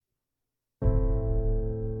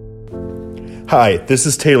Hi, this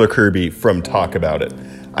is Taylor Kirby from Talk About It.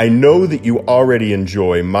 I know that you already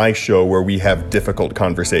enjoy my show where we have difficult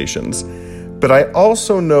conversations, but I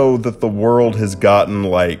also know that the world has gotten,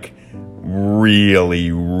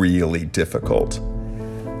 really difficult.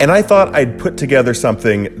 And I thought I'd put together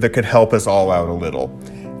something that could help us all out a little.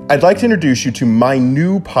 I'd like to introduce you to my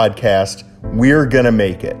new podcast, We're Gonna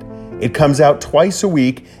Make It. It comes out twice a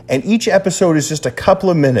week, and each episode is just a couple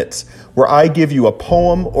of minutes where I give you a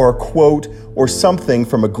poem or a quote or something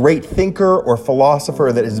from a great thinker or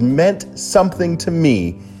philosopher that has meant something to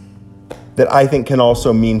me that I think can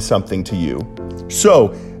also mean something to you. So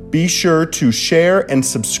be sure to share and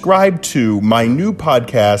subscribe to my new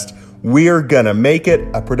podcast, We're Gonna Make It,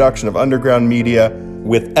 a production of Underground Media,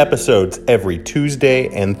 with episodes every Tuesday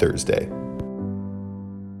and Thursday.